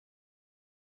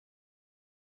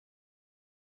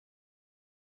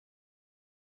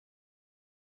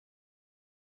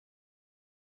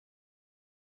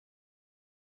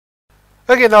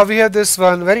Okay, now we have this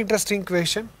one very interesting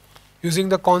question using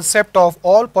the concept of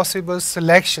all possible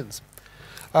selections.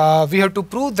 We have to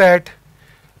prove that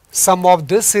sum of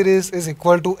this series is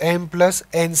equal to m plus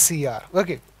ncr.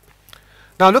 Okay,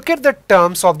 now look at the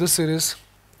terms of this series.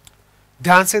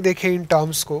 ध्यान से देखें इन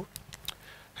terms को.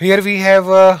 Here we have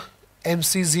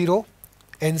mc0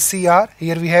 ncr,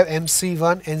 here we have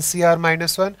mc1 ncr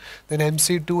minus 1, then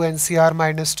mc2 ncr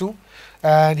minus 2,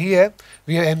 and here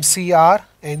we have mcr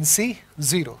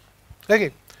nc0.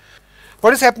 Okay,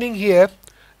 what is happening here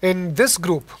in this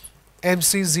group?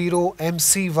 mc0,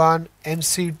 mc1,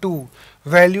 mc2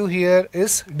 value here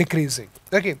is decreasing.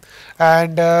 Okay,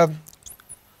 and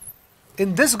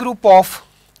in this group of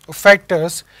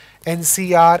factors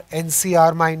ncr,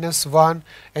 ncr minus 1,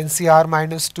 ncr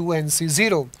minus 2,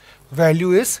 nc0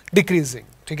 value is decreasing.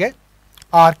 ठीक है,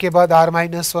 r के बाद r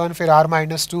minus 1, फिर r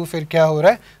minus 2, फिर क्या हो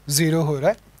रहा है, 0 हो रहा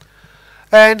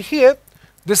है. And here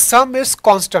this some is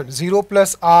constant, 0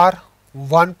 plus r,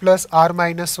 1 plus r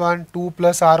minus 1, 2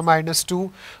 plus r minus 2,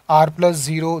 r plus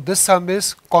 0. This some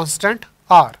is constant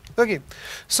r. Okay,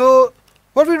 so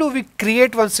what we do, we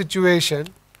create one situation.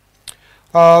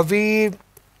 We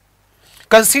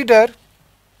consider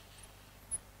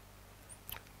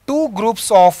two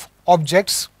groups of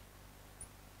objects.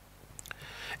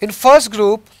 In first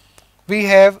group we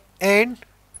have n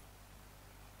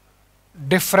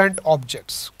different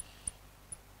objects,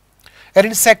 and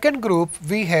in second group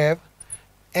we have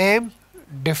m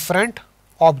different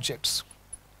objects,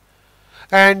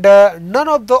 and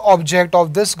none of the object of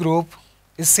this group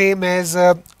is same as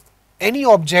any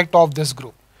object of this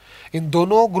group. इन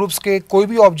दोनों groups के कोई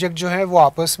भी object जो है वो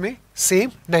आपस में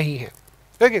same नहीं है.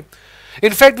 Okay,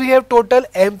 in fact we have total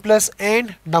m plus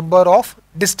n number of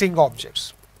distinct objects.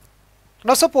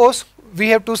 Now suppose we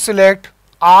have to select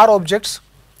r objects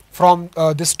from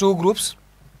these two groups.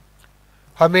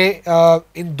 हमें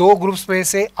इन दो ग्रुप्स में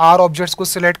से r objects को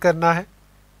select करना है.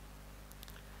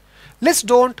 Let's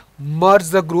don't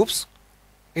merge the groups.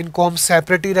 इनको हम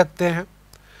separate ही रखते हैं.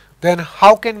 Then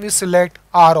how can we select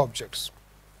r objects?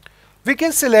 We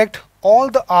can select all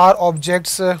the r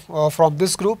objects from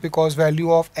this group because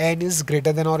value of n is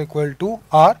greater than or equal to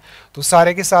r. तो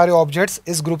सारे के सारे objects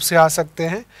इस group से आ सकते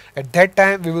हैं. At that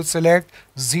time we will select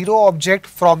 0 object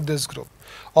from this group,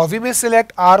 or we may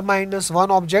select r minus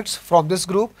 1 objects from this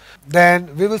group. Then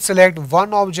we will select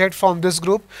 1 object from this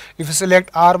group. If we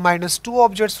select r minus 2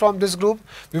 objects from this group,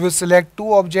 we will select 2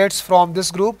 objects from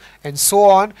this group, and so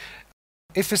on.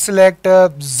 If we select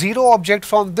 0 object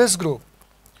from this group,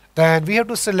 then we have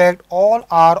to select all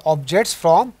r objects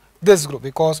from this group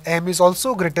because m is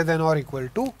also greater than or equal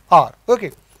to r.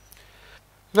 Okay,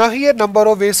 now here number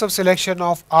of ways of selection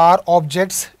of r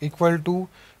objects equal to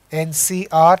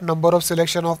ncr. Number of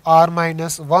selection of r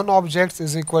minus 1 objects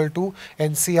is equal to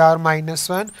ncr minus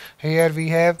 1. Here we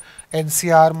have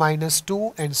ncr minus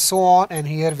 2 and so on,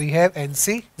 and here we have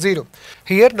nc0.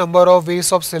 Here number of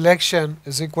ways of selection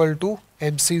is equal to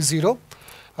mc0.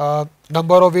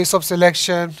 Number of ways of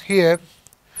selection here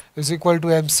is equal to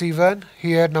mc1.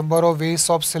 Here number of ways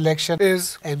of selection is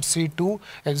mc2,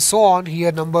 and so on.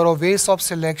 Here number of ways of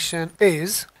selection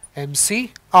is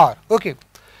mcr. Okay,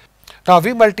 now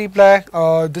we multiply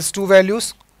these two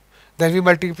values, then we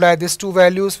multiply these two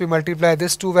values, we multiply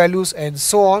these two values, and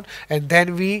so on, and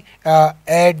then we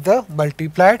add the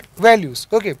multiplied values.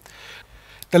 Okay,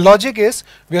 the logic is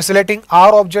we are selecting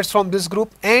r objects from this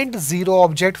group and 0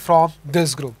 object from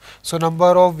this group. So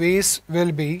number of ways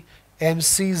will be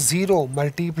mc0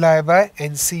 multiplied by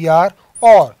ncr,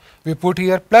 or we put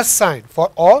here plus sign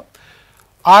for all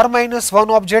r minus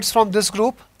 1 objects from this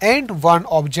group and 1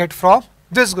 object from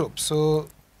this group. So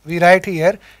we write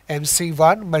here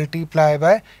mc1 multiplied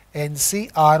by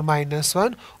ncr minus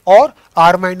 1, or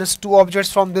r minus 2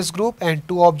 objects from this group and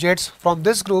 2 objects from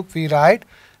this group. We write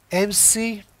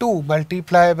mc2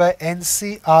 multiplied by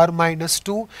ncr minus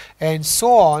 2, and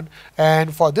so on.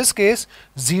 And for this case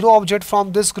 0 object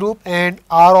from this group and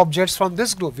r objects from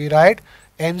this group, we write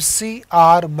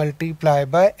mcr multiplied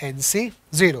by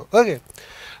nc0. Okay,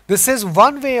 this is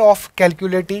one way of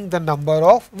calculating the number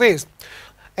of ways.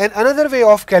 And another way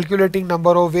of calculating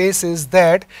number of ways is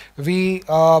that we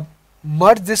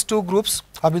merge these two groups.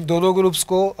 हम इन दोनों groups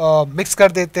को mix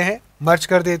कर देते हैं, merge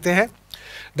कर देते हैं.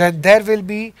 Then there will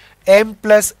be m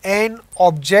plus n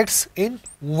objects in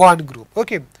one group.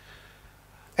 Okay,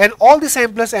 and all these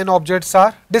m plus n objects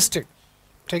are distinct.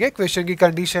 ठीक है, क्वेश्चन की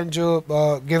कंडीशन जो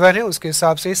गिवन है उसके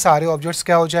हिसाब से सारे ऑब्जेक्ट्स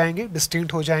क्या हो जाएंगे,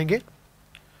 डिस्टिंक्ट हो जाएंगे.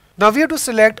 Now we have to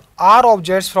select r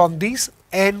objects from these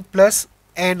n plus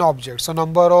n objects. So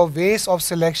number of ways of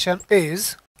selection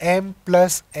is m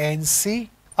plus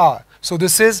ncr. So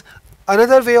this is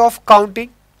another way of counting.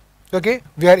 Okay,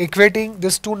 we are equating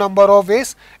this two number of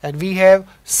ways and we have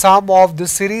sum of the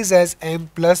series as m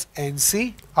plus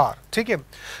ncr. ठीक है,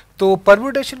 तो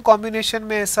permutation combination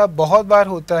में ऐसा बहुत बार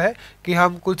होता है कि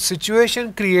हम कुछ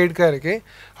सिचुएशन क्रिएट करके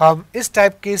हम इस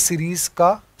टाइप के सीरीज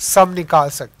का सम निकाल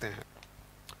सकते हैं.